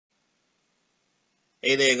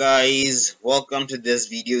Hey there guys, welcome to this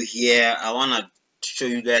video here. I want to show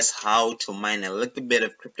you guys how to mine a little bit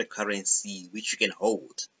of cryptocurrency which you can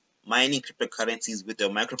hold. Mining cryptocurrencies with your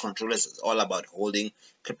microcontrollers is all about holding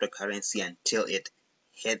cryptocurrency until it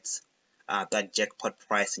hits that jackpot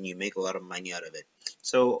price and you make a lot of money out of it.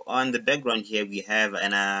 So on the background here we have a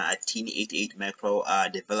Mhtiny 88 macro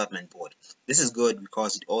development board. This is good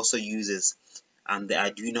because it also uses the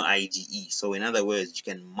Arduino IDE. So in other words, you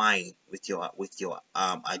can mine with your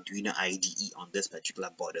Arduino IDE on this particular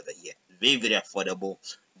board over here. Very affordable,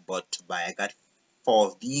 but to buy. I got 4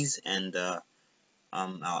 of these, and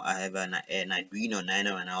I have an Arduino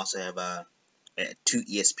Nano, and I also have two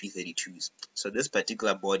ESP32s. So this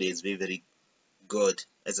particular board is very good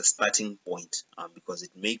as a starting point because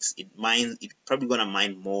it's probably gonna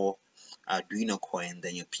mine more Arduino coin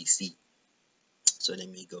than your PC. So let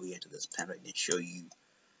me go here to this pen right and show you.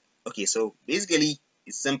 Okay, so basically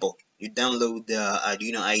it's simple. You download the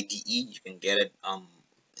Arduino IDE. You can get it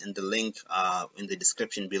in the link in the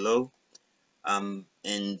description below. When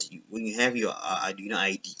you have your Arduino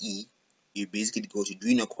IDE, you basically go to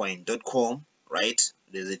arduinocoin.com, right?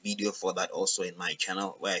 There's a video for that also in my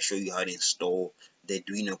channel where I show you how to install the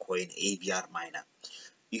Arduino Coin AVR miner.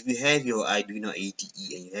 If you have your Arduino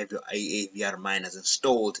IDE and you have your AVR miners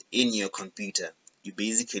installed in your computer, you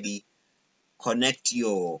basically connect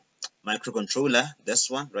your microcontroller.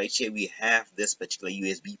 This one right here, we have this particular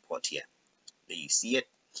USB port here. There you see it.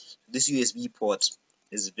 This USB port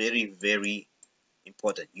is very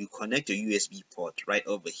important. You connect your USB port right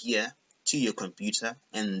over here to your computer,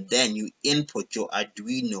 and then you input your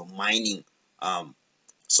Arduino mining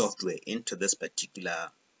software into this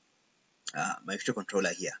particular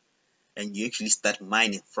microcontroller here, and you actually start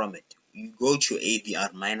mining from it. You go to your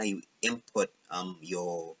AVR miner, you input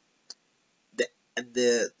your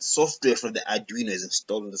the software from the Arduino is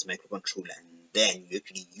installed on this microcontroller, and then you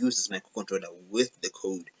actually use this microcontroller with the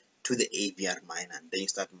code to the AVR miner, and then you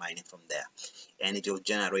start mining from there, and it will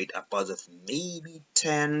generate a buzz of maybe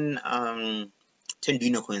 10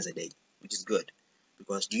 Duino coins a day, which is good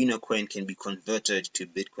because Duino coin can be converted to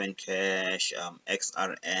Bitcoin Cash,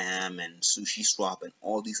 XRM, and Sushi Swap, and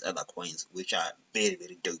all these other coins, which are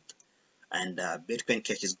very dope. And Bitcoin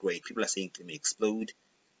Cash is great. People are saying it may explode.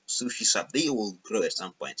 Sushi Swap, they will grow at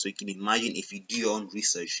some point. So you can imagine if you do your own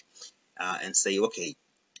research and say, okay,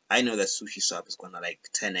 I know that Sushi Swap is gonna like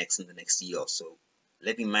 10x in the next year or so.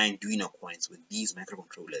 Let me mine Duino coins with these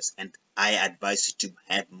microcontrollers, and I advise you to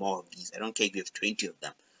have more of these. I don't care if you have 20 of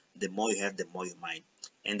them. The more you have, the more you mine,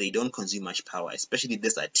 and they don't consume much power. Especially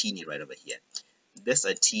this Mhtiny right over here. This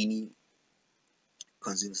Mhtiny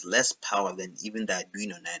consumes less power than even the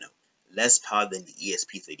Arduino Nano, less power than the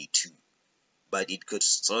ESP32. But it could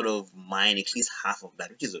sort of mine at least half of that,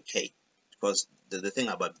 which is okay. Because the thing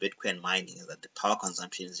about Bitcoin mining is that the power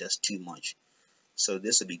consumption is just too much. So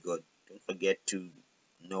this will be good. Don't forget to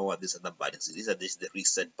know what these other buttons are. These are the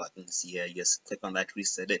reset buttons here. Just click on that,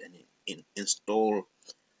 reset it, and install,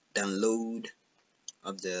 download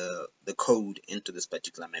of the code into this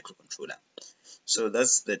particular microcontroller. So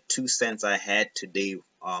that's the 2 cents I had today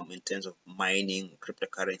in terms of mining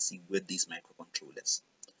cryptocurrency with these microcontrollers.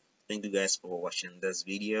 Thank you guys for watching this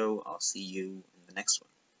video. I'll see you in the next one.